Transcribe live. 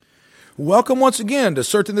Welcome once again to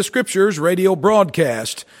Searching the Scriptures radio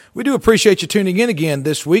broadcast. We do appreciate you tuning in again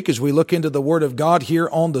this week as we look into the Word of God here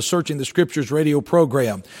on the Searching the Scriptures radio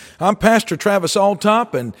program. I'm Pastor Travis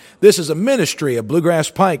Alltop, and this is a ministry of Bluegrass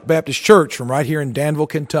Pike Baptist Church from right here in Danville,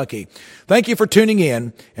 Kentucky. Thank you for tuning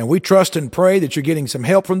in, and we trust and pray that you're getting some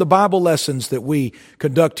help from the Bible lessons that we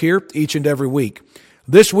conduct here each and every week.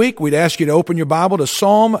 This week, we'd ask you to open your Bible to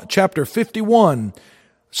Psalm chapter 51.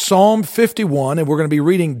 Psalm 51, and we're going to be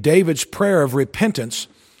reading David's prayer of repentance.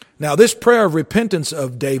 Now, this prayer of repentance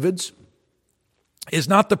of David's is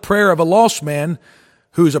not the prayer of a lost man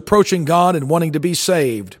who's approaching God and wanting to be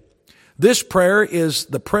saved. This prayer is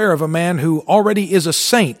the prayer of a man who already is a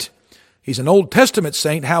saint. He's an Old Testament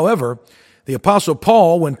saint. However, the Apostle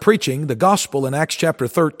Paul, when preaching the gospel in Acts chapter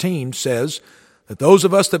 13, says that those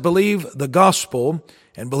of us that believe the gospel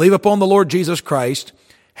and believe upon the Lord Jesus Christ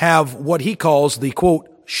have what he calls the, quote,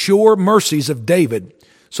 sure mercies of David.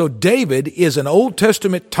 So David is an Old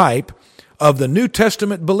Testament type of the New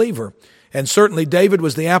Testament believer. And certainly David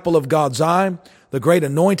was the apple of God's eye, the great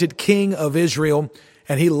anointed king of Israel,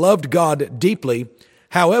 and he loved God deeply.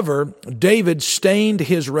 However, David stained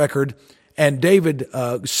his record, and David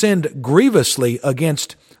sinned grievously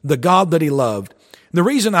against the God that he loved. The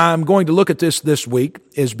reason I'm going to look at this week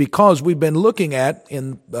is because we've been looking at,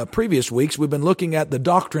 in previous weeks, we've been looking at the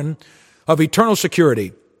doctrine of eternal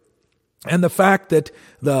security and the fact that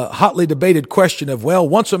the hotly debated question of, well,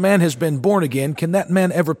 once a man has been born again, can that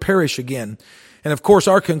man ever perish again? And of course,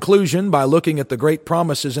 our conclusion by looking at the great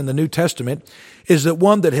promises in the New Testament is that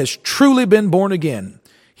one that has truly been born again,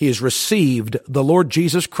 he has received the Lord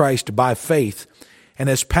Jesus Christ by faith and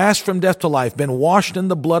has passed from death to life, been washed in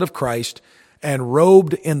the blood of Christ, and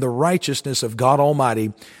robed in the righteousness of God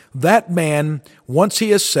Almighty. That man, once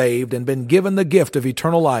he is saved and been given the gift of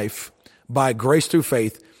eternal life by grace through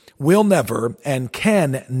faith, will never and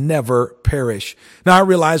can never perish. Now, I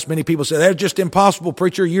realize many people say, that's just impossible,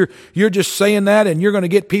 preacher. You're just saying that and you're going to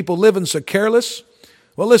get people living so careless.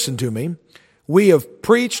 Well, listen to me. We have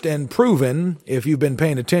preached and proven, if you've been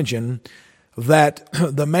paying attention, that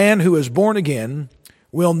the man who is born again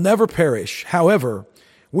will never perish. However,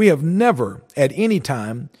 we have never at any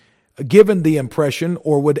time given the impression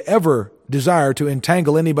or would ever desire to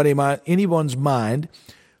entangle anyone's mind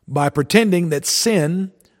by pretending that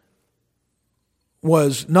sin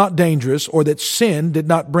was not dangerous or that sin did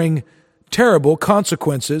not bring terrible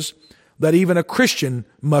consequences that even a Christian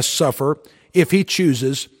must suffer if he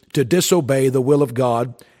chooses to disobey the will of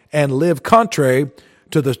God and live contrary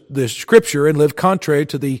to the Scripture and live contrary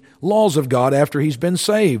to the laws of God after he's been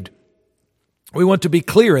saved. We want to be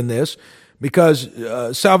clear in this because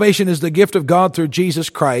salvation is the gift of God through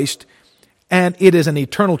Jesus Christ, and it is an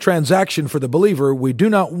eternal transaction for the believer. We do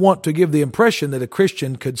not want to give the impression that a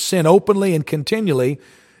Christian could sin openly and continually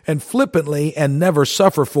and flippantly and never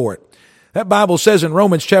suffer for it. That Bible says in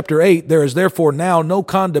Romans chapter 8, there is therefore now no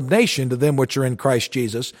condemnation to them which are in Christ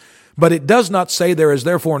Jesus, but it does not say there is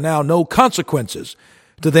therefore now no consequences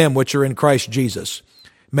to them which are in Christ Jesus.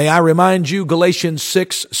 May I remind you, Galatians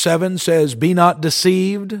 6:7 says, be not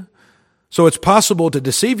deceived. So it's possible to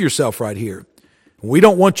deceive yourself right here. We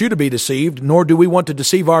don't want you to be deceived, nor do we want to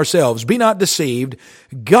deceive ourselves. Be not deceived.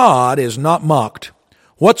 God is not mocked.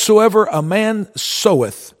 Whatsoever a man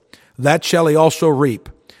soweth, that shall he also reap.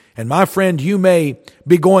 And my friend, you may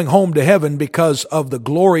be going home to heaven because of the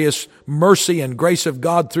glorious mercy and grace of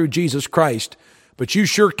God through Jesus Christ, but you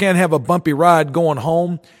sure can have a bumpy ride going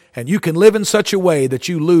home, and you can live in such a way that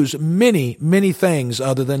you lose many, many things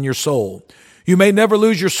other than your soul. You may never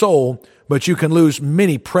lose your soul, but you can lose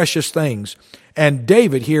many precious things. And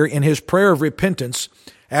David here in his prayer of repentance,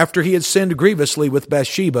 after he had sinned grievously with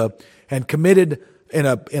Bathsheba and committed in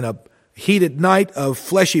a heated night of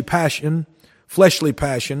fleshly passion,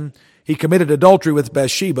 he committed adultery with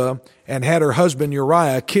Bathsheba and had her husband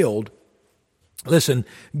Uriah killed. Listen,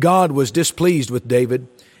 God was displeased with David,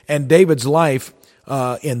 and David's life,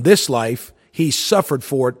 in this life, he suffered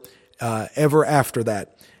for it ever after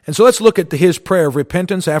that. And so let's look at his prayer of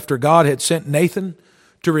repentance after God had sent Nathan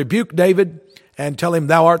to rebuke David and tell him,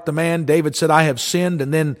 thou art the man. David said, I have sinned.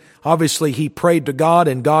 And then obviously he prayed to God,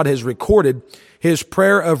 and God has recorded his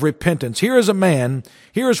prayer of repentance. Here is a man.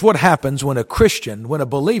 Here is what happens when a Christian, when a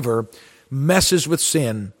believer messes with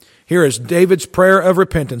sin. Here is David's prayer of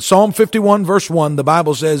repentance. Psalm 51 verse 1, the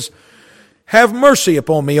Bible says, have mercy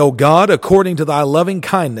upon me, O God, according to thy loving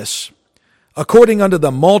kindness. According unto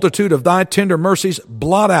the multitude of thy tender mercies,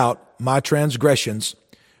 blot out my transgressions.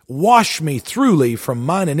 Wash me throughly from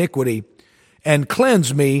mine iniquity, and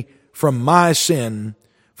cleanse me from my sin,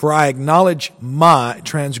 for I acknowledge my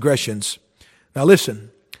transgressions. Now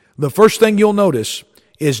listen, the first thing you'll notice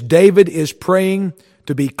is David is praying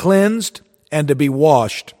to be cleansed and to be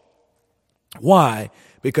washed. Why?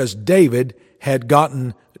 Because David had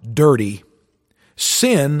gotten dirty.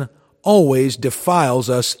 Sin always defiles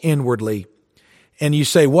us inwardly. And you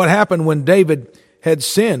say, what happened when David had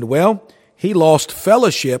sinned? Well, he lost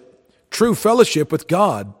fellowship, true fellowship with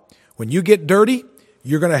God. When you get dirty,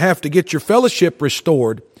 you're going to have to get your fellowship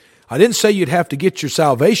restored. I didn't say you'd have to get your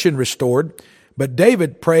salvation restored, but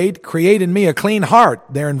David prayed, create in me a clean heart,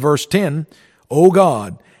 there in verse 10, O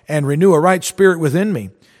God, and renew a right spirit within me.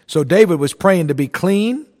 So David was praying to be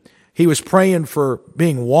clean. He was praying for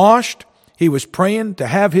being washed. He was praying to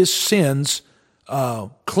have his sins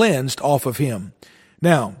cleansed off of him.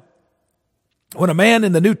 Now, when a man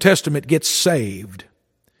in the New Testament gets saved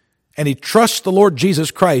and he trusts the Lord Jesus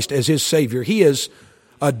Christ as his Savior, he is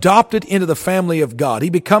adopted into the family of God. He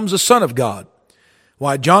becomes a son of God.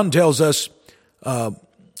 Why, John tells us,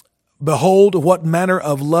 behold, what manner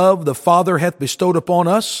of love the Father hath bestowed upon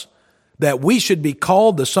us, that we should be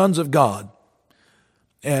called the sons of God.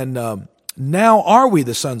 And now are we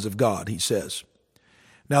the sons of God, he says.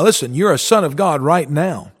 Now listen, you're a son of God right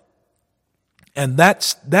now. And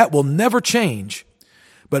that will never change.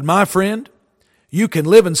 But my friend, you can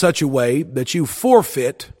live in such a way that you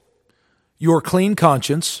forfeit your clean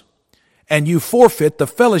conscience and you forfeit the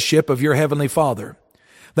fellowship of your heavenly Father.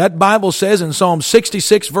 That Bible says in Psalm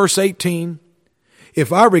 66 verse 18,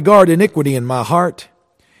 if I regard iniquity in my heart,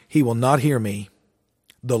 he will not hear me.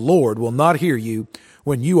 The Lord will not hear you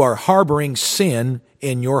when you are harboring sin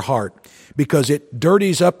in your heart, because it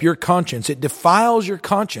dirties up your conscience. It defiles your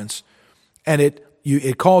conscience, and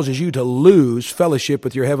it causes you to lose fellowship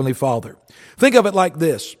with your heavenly Father. Think of it like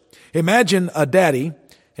this. Imagine a daddy,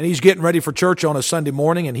 and he's getting ready for church on a Sunday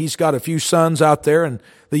morning, and he's got a few sons out there, and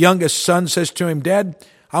the youngest son says to him, Dad,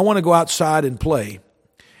 I want to go outside and play.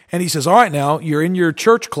 And he says, all right, now, you're in your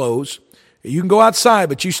church clothes. You can go outside,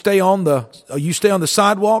 but you stay on the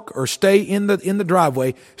sidewalk or stay in the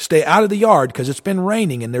driveway. Stay out of the yard because it's been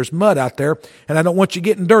raining and there's mud out there, and I don't want you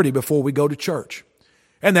getting dirty before we go to church.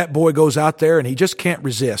 And that boy goes out there and he just can't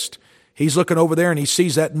resist. He's looking over there and he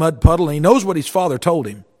sees that mud puddle and he knows what his father told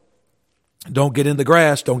him. Don't get in the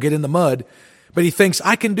grass, don't get in the mud. But he thinks,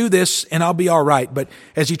 I can do this and I'll be all right. But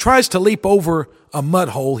as he tries to leap over a mud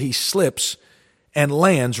hole, he slips and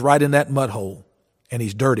lands right in that mud hole. And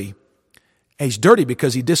he's dirty. And he's dirty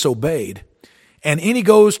because he disobeyed. And in he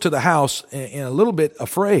goes to the house and a little bit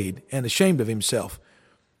afraid and ashamed of himself.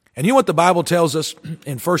 And you know what the Bible tells us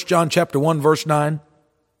in 1 John chapter 1 verse 9?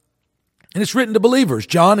 And it's written to believers.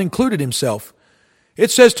 John included himself.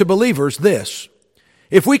 It says to believers this,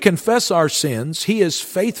 if we confess our sins, he is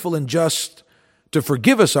faithful and just to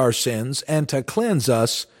forgive us our sins and to cleanse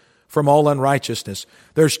us from all unrighteousness.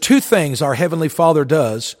 There's two things our Heavenly Father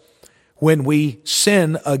does when we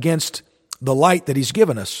sin against the light that he's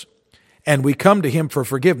given us and we come to him for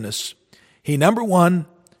forgiveness. He, number one,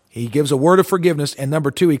 he gives a word of forgiveness, and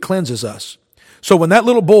number two, he cleanses us. So when that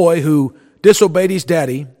little boy who disobeyed his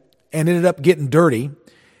daddy and ended up getting dirty,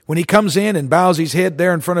 when he comes in and bows his head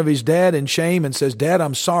there in front of his dad in shame and says, Dad,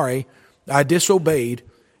 I'm sorry, I disobeyed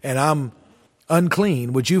and I'm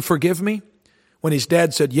unclean. Would you forgive me? When his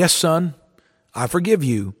dad said, yes, son, I forgive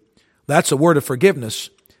you. That's a word of forgiveness,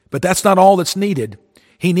 but that's not all that's needed.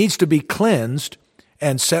 He needs to be cleansed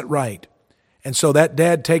and set right. And so that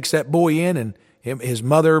dad takes that boy in, and his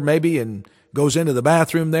mother maybe, and goes into the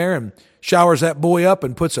bathroom there and showers that boy up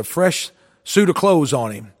and puts a fresh suit of clothes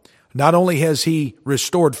on him. Not only has he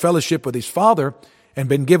restored fellowship with his father and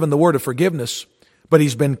been given the word of forgiveness, but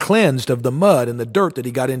he's been cleansed of the mud and the dirt that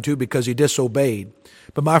he got into because he disobeyed.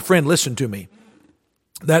 But my friend, listen to me.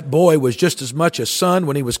 That boy was just as much a son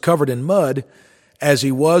when he was covered in mud as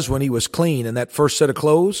he was when he was clean in that first set of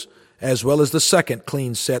clothes, as well as the second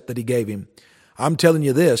clean set that he gave him. I'm telling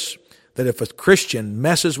you this, that if a Christian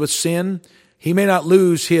messes with sin, he may not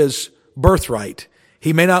lose his birthright.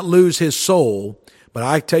 He may not lose his soul. But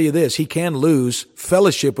I tell you this, he can lose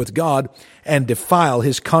fellowship with God and defile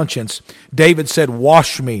his conscience. David said,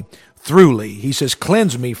 wash me thoroughly. He says,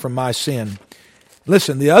 cleanse me from my sin.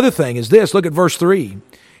 Listen, the other thing is this. Look at verse 3.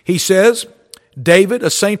 He says, David, a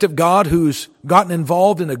saint of God who's gotten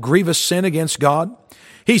involved in a grievous sin against God,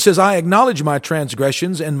 he says, I acknowledge my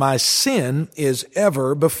transgressions and my sin is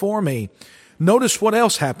ever before me. Notice what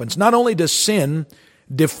else happens. Not only does sin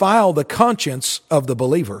defile the conscience of the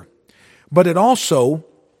believer, but it also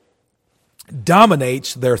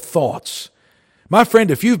dominates their thoughts. My friend,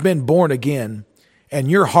 if you've been born again and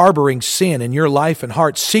you're harboring sin in your life and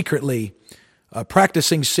heart secretly,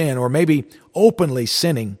 practicing sin or maybe openly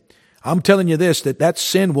sinning, I'm telling you this, that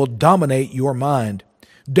sin will dominate your mind.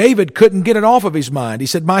 David couldn't get it off of his mind. He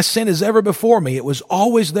said, my sin is ever before me. It was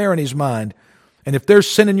always there in his mind. And if there's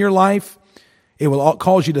sin in your life, it will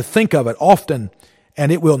cause you to think of it often,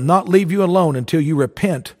 and it will not leave you alone until you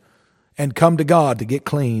repent and come to God to get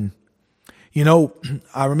clean. You know,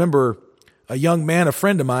 I remember a young man, a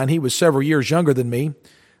friend of mine, he was several years younger than me.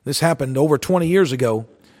 This happened over 20 years ago.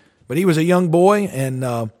 But he was a young boy,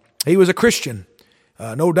 and he was a Christian,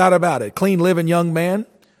 no doubt about it. Clean living young man,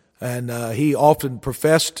 and he often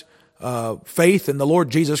professed faith in the Lord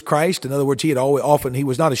Jesus Christ. In other words, he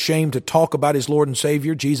was not ashamed to talk about his Lord and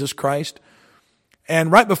Savior, Jesus Christ. And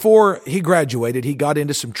right before he graduated, he got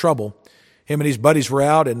into some trouble. Him and his buddies were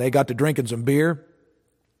out, and they got to drinking some beer,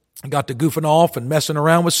 got to goofing off and messing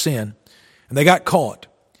around with sin, and they got caught.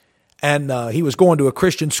 And he was going to a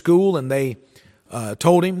Christian school, and they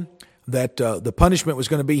told him that the punishment was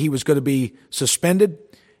going to be he was going to be suspended,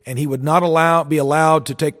 and he would not be allowed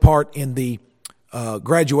to take part in the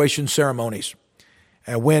graduation ceremonies.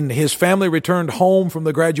 And when his family returned home from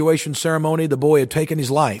the graduation ceremony, the boy had taken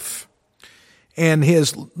his life. And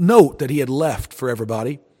his note that he had left for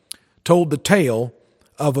everybody told the tale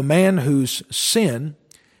of a man whose sin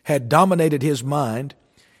had dominated his mind,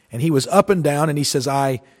 and he was up and down, and he says,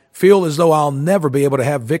 I feel as though I'll never be able to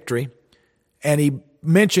have victory. And he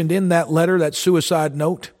mentioned in that letter, that suicide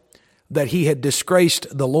note, that he had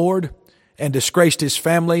disgraced the Lord and disgraced his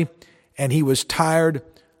family, and he was tired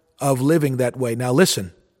of living that way. Now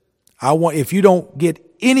listen, if you don't get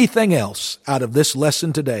anything else out of this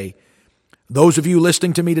lesson today, those of you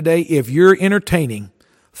listening to me today, if you're entertaining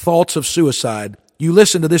thoughts of suicide, you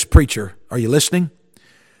listen to this preacher. Are you listening?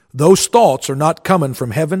 Those thoughts are not coming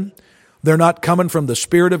from heaven. They're not coming from the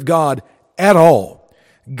Spirit of God at all.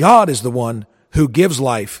 God is the one who gives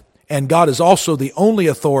life, and God is also the only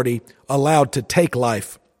authority allowed to take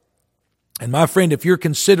life. And my friend, if you're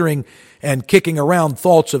considering and kicking around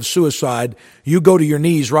thoughts of suicide, you go to your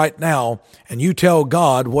knees right now and you tell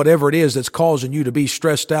God whatever it is that's causing you to be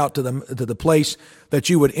stressed out to the place that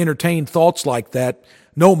you would entertain thoughts like that.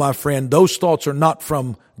 No, my friend, those thoughts are not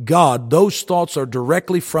from God. Those thoughts are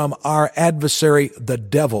directly from our adversary, the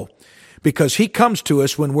devil. Because he comes to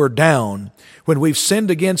us when we're down, when we've sinned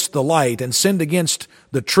against the light and sinned against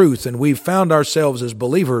the truth, and we've found ourselves as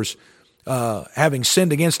believers having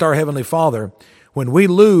sinned against our Heavenly Father. When we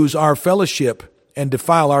lose our fellowship and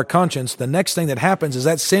defile our conscience, the next thing that happens is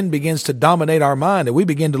that sin begins to dominate our mind, and we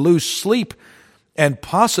begin to lose sleep and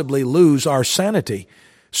possibly lose our sanity.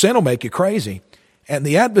 Sin will make you crazy, and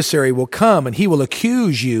the adversary will come and he will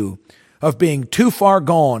accuse you of being too far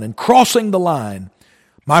gone and crossing the line.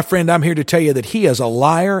 My friend, I'm here to tell you that he is a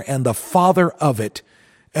liar and the father of it.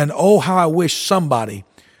 And oh, how I wish somebody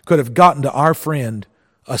could have gotten to our friend,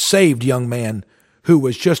 a saved young man who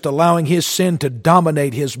was just allowing his sin to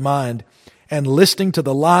dominate his mind and listening to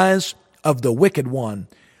the lies of the wicked one.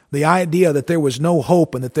 The idea that there was no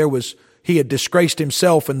hope and that he had disgraced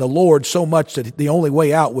himself and the Lord so much that the only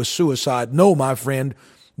way out was suicide. No, my friend,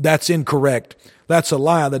 that's incorrect. That's a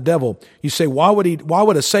lie of the devil. You say, why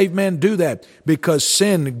would a saved man do that? Because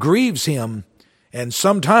sin grieves him. And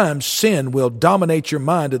sometimes sin will dominate your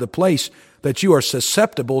mind to the place that you are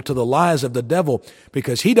susceptible to the lies of the devil,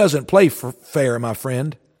 because he doesn't play fair, my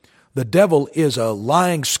friend. The devil is a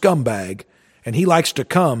lying scumbag, and he likes to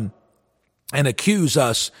come and accuse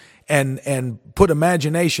us and put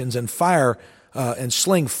imaginations and fire and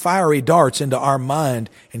sling fiery darts into our mind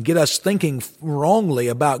and get us thinking wrongly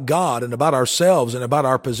about God and about ourselves and about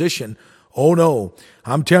our position. Oh no,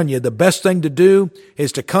 I'm telling you, the best thing to do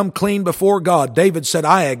is to come clean before God. David said,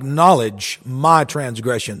 I acknowledge my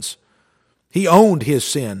transgressions. He owned his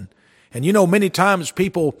sin. And you know, many times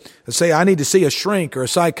people say, I need to see a shrink or a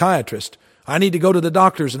psychiatrist. I need to go to the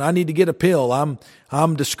doctors and I need to get a pill.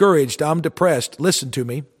 I'm discouraged. I'm depressed. Listen to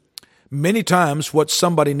me. Many times what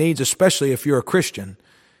somebody needs, especially if you're a Christian,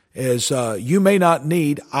 is you may not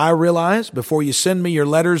need, I realize, before you send me your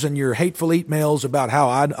letters and your hateful emails about how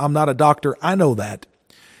I'm not a doctor, I know that.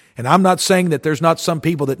 And I'm not saying that there's not some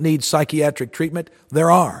people that need psychiatric treatment.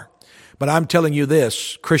 There are. But I'm telling you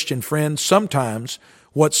this, Christian friend, sometimes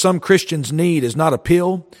what some Christians need is not a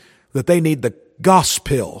pill, that they need the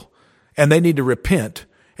gospel, and they need to repent,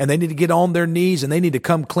 and they need to get on their knees, and they need to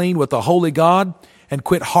come clean with the holy God and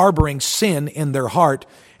quit harboring sin in their heart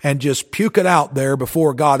and just puke it out there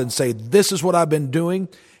before God and say, this is what I've been doing,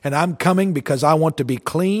 and I'm coming because I want to be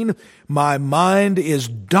clean. My mind is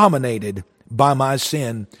dominated by my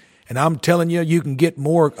sin. And I'm telling you, you can get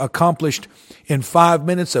more accomplished in 5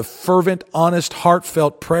 minutes of fervent, honest,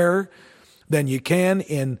 heartfelt prayer than you can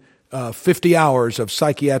in 50 hours of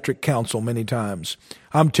psychiatric counsel many times.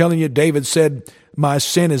 I'm telling you, David said my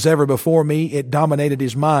sin is ever before me. It dominated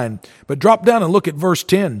his mind. But drop down and look at verse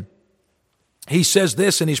 10. He says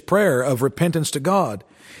this in his prayer of repentance to God.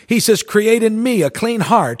 He says, create in me a clean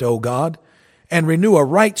heart, O God, and renew a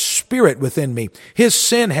right spirit within me. His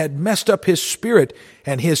sin had messed up his spirit,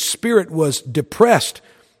 and his spirit was depressed.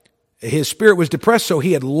 His spirit was depressed, so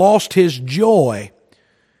he had lost his joy.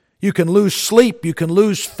 You can lose sleep. You can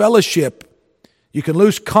lose fellowship. You can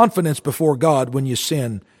lose confidence before God when you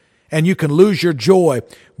sin. And you can lose your joy.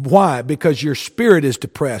 Why? Because your spirit is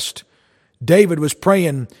depressed. David was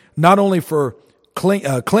praying not only for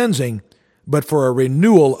cleansing, but for a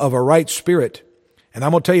renewal of a right spirit. And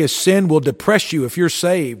I'm going to tell you, sin will depress you if you're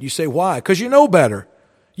saved. You say, why? Because you know better.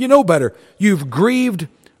 You know better. You've grieved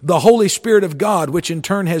the Holy Spirit of God, which in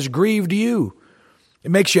turn has grieved you.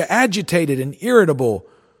 It makes you agitated and irritable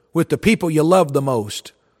with the people you love the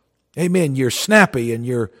most. Amen. You're snappy and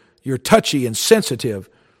you're touchy and sensitive,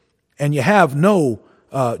 and you have no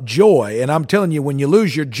joy. And I'm telling you, when you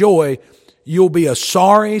lose your joy, you'll be a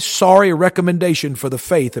sorry recommendation for the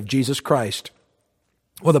faith of Jesus Christ.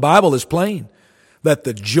 Well, the Bible is plain that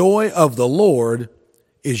the joy of the Lord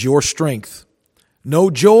is your strength. No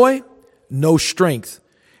joy, no strength.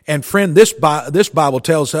 And friend, this Bible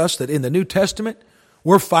tells us that in the New Testament,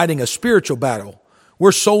 we're fighting a spiritual battle.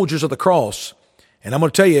 We're soldiers of the cross. And I'm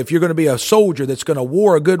going to tell you, if you're going to be a soldier that's going to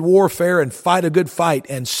war a good warfare and fight a good fight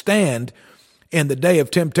and stand in the day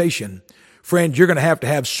of temptation, friend, you're going to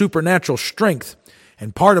have supernatural strength.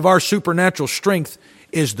 And part of our supernatural strength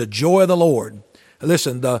is the joy of the Lord.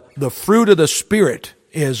 Listen, the fruit of the Spirit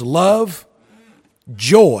is love,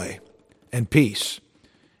 joy, and peace.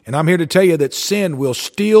 And I'm here to tell you that sin will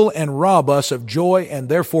steal and rob us of joy, and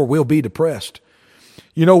therefore we'll be depressed.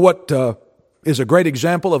 You know what is a great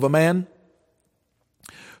example of a man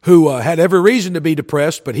who had every reason to be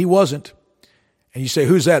depressed, but he wasn't? And you say,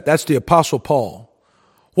 who's that? That's the Apostle Paul.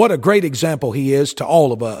 What a great example he is to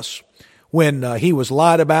all of us. When he was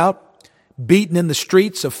lied about, beaten in the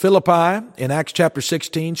streets of Philippi in Acts chapter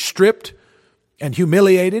 16, stripped and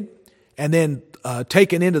humiliated, and then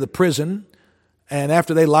taken into the prison. And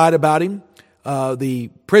after they lied about him, the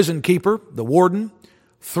prison keeper, the warden,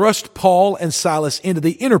 thrust Paul and Silas into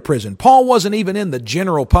the inner prison. Paul wasn't even in the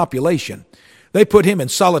general population. They put him in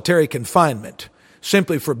solitary confinement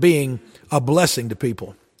simply for being a blessing to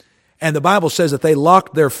people. And the Bible says that they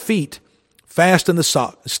locked their feet fast in the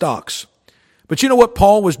stocks. But you know what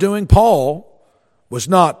Paul was doing? Paul was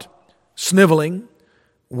not sniveling,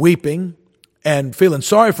 weeping, and feeling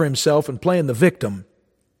sorry for himself and playing the victim.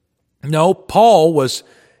 No,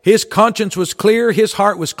 his conscience was clear, his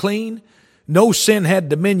heart was clean, no sin had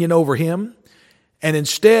dominion over him, and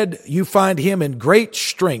instead you find him in great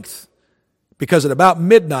strength, because at about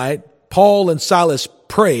midnight, Paul and Silas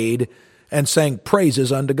prayed and sang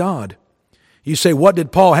praises unto God. You say, what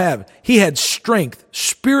did Paul have? He had strength,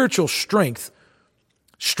 spiritual strength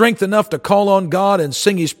enough to call on God and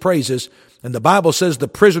sing his praises. And the Bible says the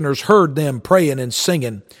prisoners heard them praying and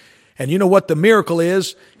singing. And you know what the miracle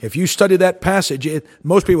is? If you study that passage,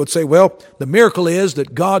 most people would say, well, the miracle is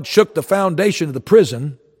that God shook the foundation of the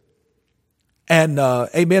prison, and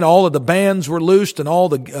amen, all of the bands were loosed and all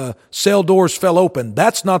the cell doors fell open.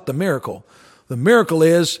 That's not the miracle. The miracle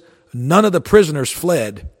is none of the prisoners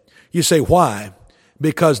fled. You say, why?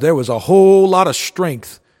 Because there was a whole lot of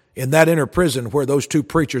strength in that inner prison where those two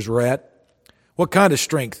preachers were at. What kind of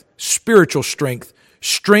strength? Spiritual strength.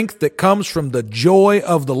 Strength that comes from the joy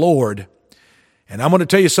of the Lord. And I'm going to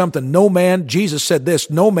tell you something. Jesus said this,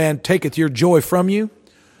 no man taketh your joy from you.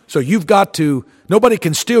 So nobody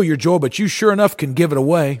can steal your joy, but you sure enough can give it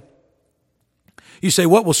away. You say,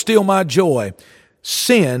 what will steal my joy?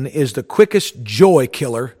 Sin is the quickest joy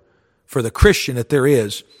killer for the Christian that there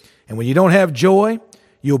is. And when you don't have joy,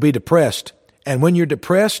 you'll be depressed. And when you're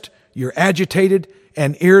depressed, you're agitated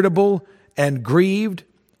and irritable and grieved.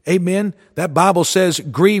 Amen. That Bible says,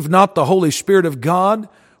 grieve not the Holy Spirit of God,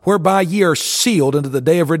 whereby ye are sealed unto the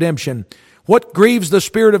day of redemption. What grieves the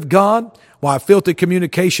Spirit of God? Why, filthy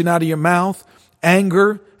communication out of your mouth,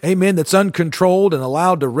 anger, amen, that's uncontrolled and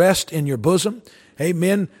allowed to rest in your bosom.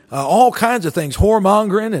 Amen. All kinds of things,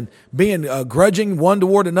 whoremongering and being grudging one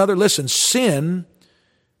toward another. Listen, sin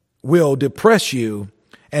will depress you.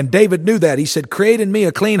 And David knew that. He said, create in me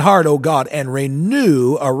a clean heart, O God, and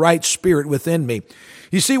renew a right spirit within me.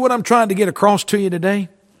 You see what I'm trying to get across to you today?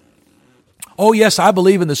 Oh, yes, I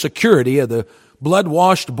believe in the security of the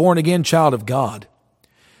blood-washed, born-again child of God.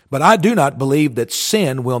 But I do not believe that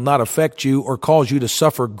sin will not affect you or cause you to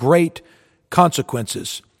suffer great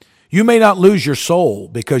consequences. You may not lose your soul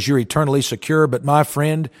because you're eternally secure, but my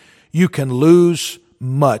friend, you can lose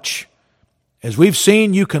much. As we've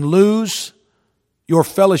seen, you can lose your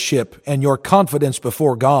fellowship and your confidence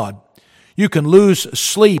before God. You can lose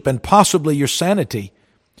sleep and possibly your sanity.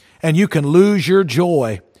 And you can lose your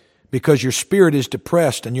joy because your spirit is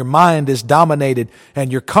depressed and your mind is dominated and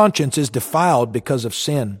your conscience is defiled because of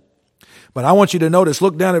sin. But I want you to notice,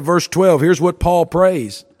 look down at verse 12. Here's what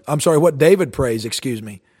what David prays,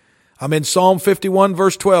 I'm in Psalm 51,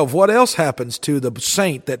 verse 12. What else happens to the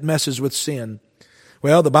saint that messes with sin?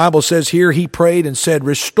 Well, the Bible says here he prayed and said,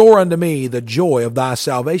 restore unto me the joy of thy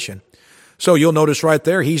salvation. So you'll notice right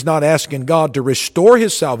there, he's not asking God to restore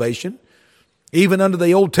his salvation. Even under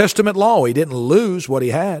the Old Testament law, he didn't lose what he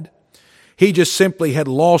had. He just simply had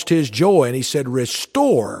lost his joy, and he said,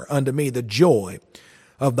 restore unto me the joy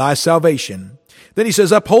of thy salvation. Then he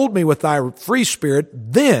says, uphold me with thy free spirit,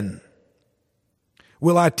 then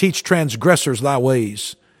will I teach transgressors thy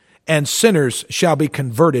ways, and sinners shall be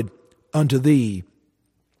converted unto thee.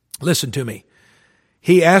 Listen to me.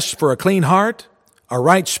 He asks for a clean heart, a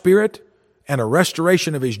right spirit, and a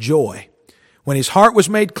restoration of his joy. When his heart was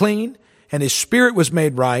made clean, and his spirit was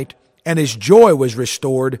made right, and his joy was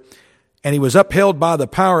restored, and he was upheld by the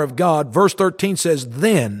power of God, verse 13 says,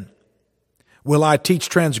 then will I teach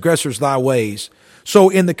transgressors thy ways. So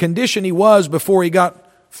in the condition he was before he got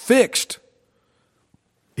fixed,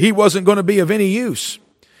 he wasn't going to be of any use.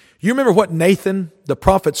 You remember what Nathan, the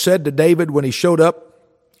prophet, said to David when he showed up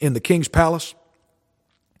in the king's palace?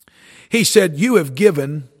 He said, you have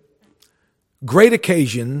given great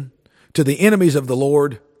occasion to the enemies of the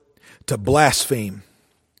Lord to blaspheme.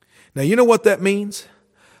 Now, you know what that means?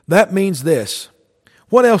 That means this.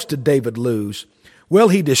 What else did David lose? Well,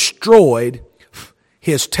 he destroyed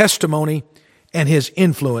his testimony and his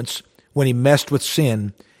influence when he messed with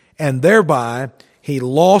sin, and thereby he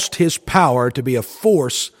lost his power to be a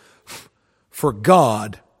force for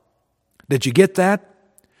God. Did you get that?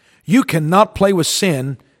 You cannot play with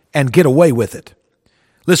sin and get away with it.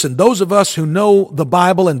 Listen, those of us who know the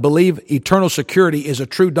Bible and believe eternal security is a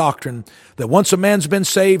true doctrine, that once a man's been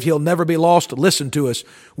saved, he'll never be lost. Listen to us.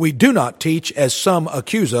 We do not teach, as some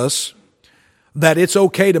accuse us, that it's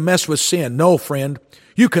okay to mess with sin. No, friend,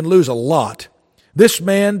 you can lose a lot. This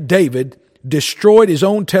man, David, destroyed his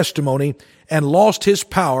own testimony and lost his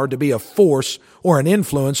power to be a force or an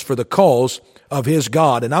influence for the cause of his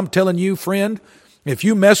God. And I'm telling you, friend, if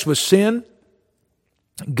you mess with sin,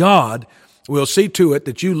 God will see to it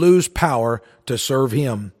that you lose power to serve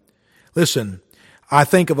him. Listen, I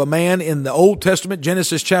think of a man in the Old Testament,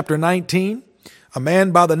 Genesis chapter 19, a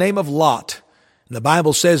man by the name of Lot. And the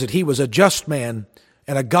Bible says that he was a just man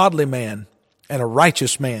and a godly man and a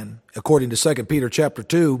righteous man, according to 2 Peter chapter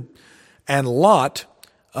 2. And Lot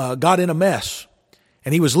got in a mess.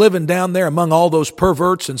 And he was living down there among all those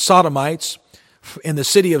perverts and sodomites in the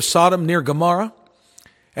city of Sodom near Gomorrah.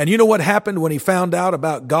 And you know what happened when he found out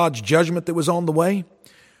about God's judgment that was on the way?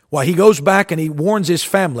 Well, he goes back and he warns his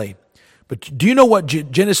family. But do you know what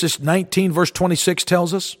Genesis 19 verse 26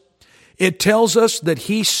 tells us? It tells us that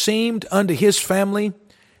he seemed unto his family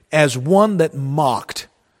as one that mocked.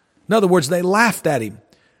 In other words, they laughed at him.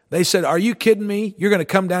 They said, are you kidding me? You're going to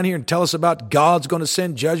come down here and tell us about God's going to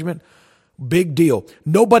send judgment? Big deal.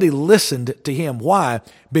 Nobody listened to him. Why?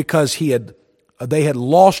 Because they had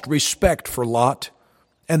lost respect for Lot.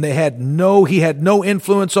 And he had no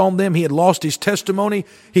influence on them. He had lost his testimony.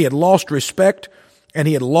 He had lost respect. And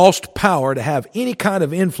he had lost power to have any kind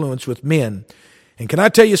of influence with men. And can I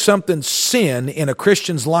tell you something? Sin in a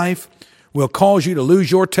Christian's life will cause you to lose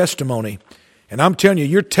your testimony. And I'm telling you,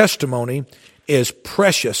 your testimony is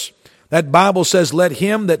precious. That Bible says, let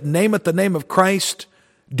him that nameth the name of Christ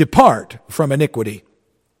depart from iniquity.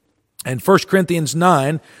 And 1 Corinthians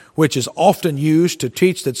 9, which is often used to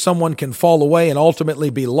teach that someone can fall away and ultimately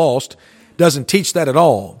be lost, doesn't teach that at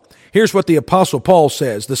all. Here's what the Apostle Paul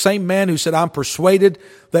says. The same man who said, I'm persuaded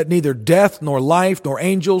that neither death, nor life, nor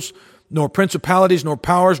angels, nor principalities, nor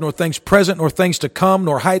powers, nor things present, nor things to come,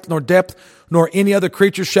 nor height, nor depth, nor any other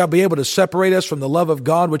creature shall be able to separate us from the love of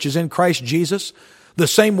God which is in Christ Jesus. The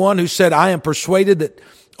same one who said, I am persuaded that,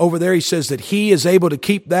 over there he says that he is able to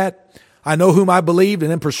keep that. I know whom I believed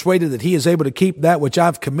and am persuaded that he is able to keep that which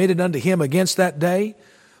I've committed unto him against that day.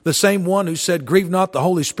 The same one who said, grieve not the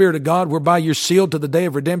Holy Spirit of God, whereby you're sealed to the day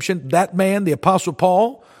of redemption. That man, the Apostle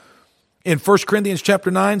Paul, in 1 Corinthians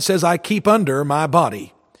chapter 9 says, I keep under my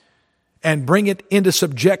body and bring it into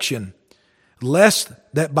subjection, lest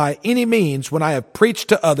that by any means, when I have preached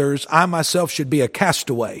to others, I myself should be a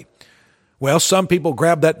castaway. Well, some people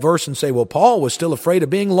grab that verse and say, well, Paul was still afraid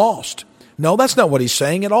of being lost. No, that's not what he's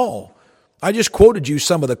saying at all. I just quoted you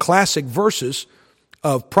some of the classic verses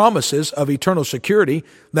of promises of eternal security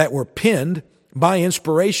that were penned by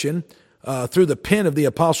inspiration through the pen of the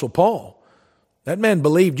Apostle Paul. That man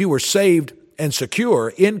believed you were saved and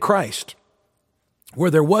secure in Christ,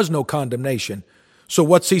 where there was no condemnation. So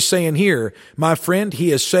what's he saying here? My friend,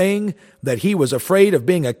 he is saying that he was afraid of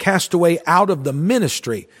being a castaway out of the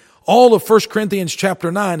ministry. All of 1 Corinthians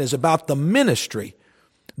chapter 9 is about the ministry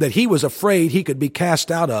that he was afraid he could be cast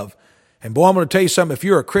out of. And boy, I'm going to tell you something. If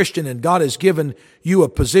you're a Christian and God has given you a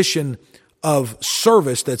position of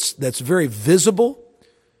service that's very visible,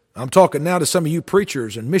 I'm talking now to some of you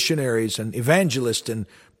preachers and missionaries and evangelists and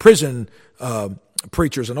prison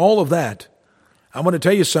preachers and all of that. I'm going to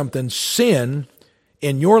tell you something. Sin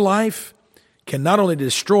in your life can not only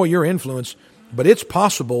destroy your influence, but it's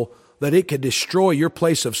possible that it could destroy your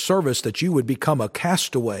place of service, that you would become a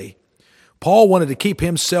castaway. Paul wanted to keep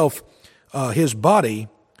himself, his body,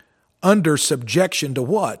 under subjection to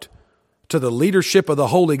what? To the leadership of the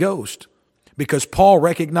Holy Ghost. Because Paul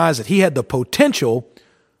recognized that he had the potential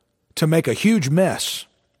to make a huge mess.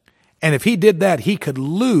 And if he did that, he could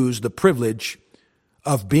lose the privilege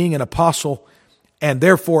of being an apostle. And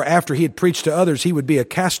therefore, after he had preached to others, he would be a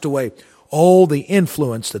castaway. All the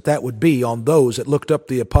influence that would be on those that looked up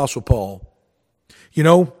the Apostle Paul. You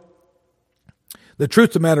know, the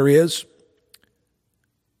truth of the matter is,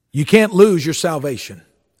 you can't lose your salvation.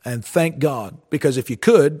 And thank God, because if you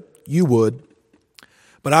could, you would.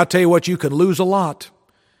 But I'll tell you what, you can lose a lot.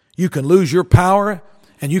 You can lose your power,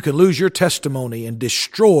 and you can lose your testimony and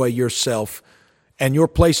destroy yourself and your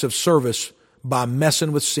place of service by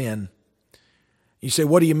messing with sin. You say,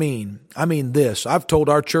 what do you mean? I mean this. I've told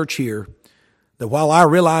our church here that while I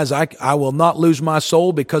realize I will not lose my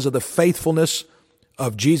soul because of the faithfulness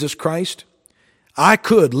of Jesus Christ, I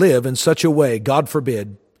could live in such a way, God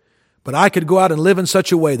forbid, but I could go out and live in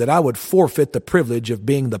such a way that I would forfeit the privilege of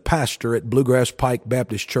being the pastor at Bluegrass Pike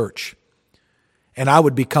Baptist Church. And I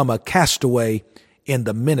would become a castaway in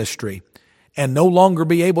the ministry and no longer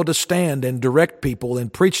be able to stand and direct people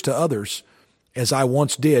and preach to others as I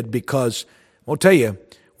once did, because I'll tell you,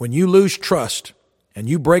 when you lose trust and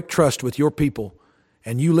you break trust with your people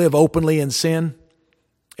and you live openly in sin,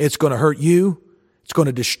 it's going to hurt you, it's going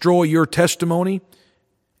to destroy your testimony,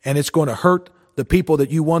 and it's going to hurt the people that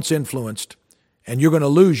you once influenced, and you're going to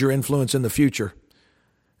lose your influence in the future.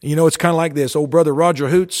 You know, it's kind of like this. Old brother Roger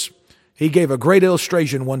Hoots, he gave a great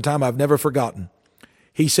illustration one time I've never forgotten.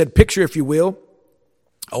 He said, picture, if you will,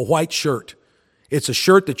 a white shirt. It's a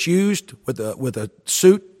shirt that's used with a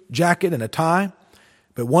suit, jacket, and a tie.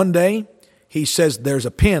 But one day, he says there's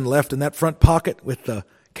a pen left in that front pocket with the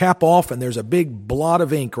cap off, and there's a big blot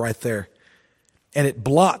of ink right there. And it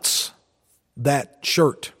blots that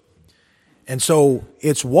shirt. And so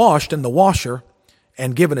it's washed in the washer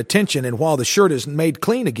and given attention. And while the shirt is made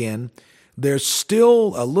clean again, there's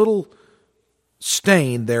still a little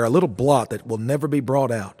stain there, a little blot that will never be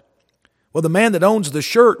brought out. Well, the man that owns the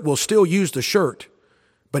shirt will still use the shirt,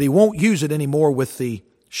 but he won't use it anymore with the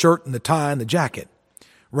shirt and the tie and the jacket.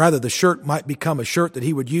 Rather, the shirt might become a shirt that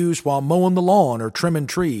he would use while mowing the lawn or trimming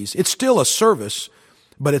trees. It's still a service,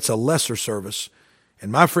 but it's a lesser service.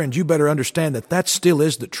 And my friend, you better understand that still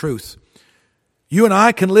is the truth. You and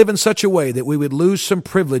I can live in such a way that we would lose some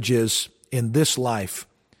privileges in this life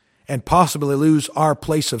and possibly lose our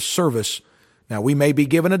place of service. Now, we may be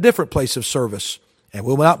given a different place of service, and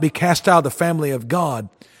we will not be cast out of the family of God,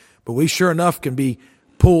 but we sure enough can be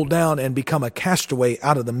pulled down and become a castaway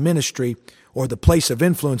out of the ministry or the place of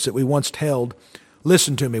influence that we once held.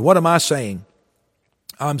 Listen to me. What am I saying?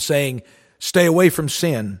 I'm saying stay away from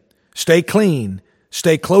sin, stay clean,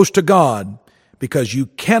 stay close to God, because you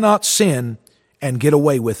cannot sin and get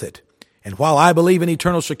away with it. And while I believe in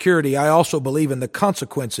eternal security, I also believe in the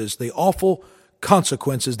consequences, the awful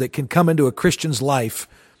consequences that can come into a Christian's life,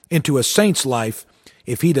 into a saint's life,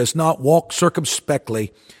 if he does not walk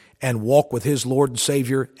circumspectly and walk with his Lord and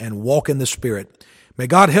Savior and walk in the Spirit. May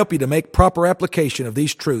God help you to make proper application of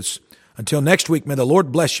these truths. Until next week, may the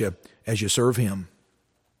Lord bless you as you serve Him.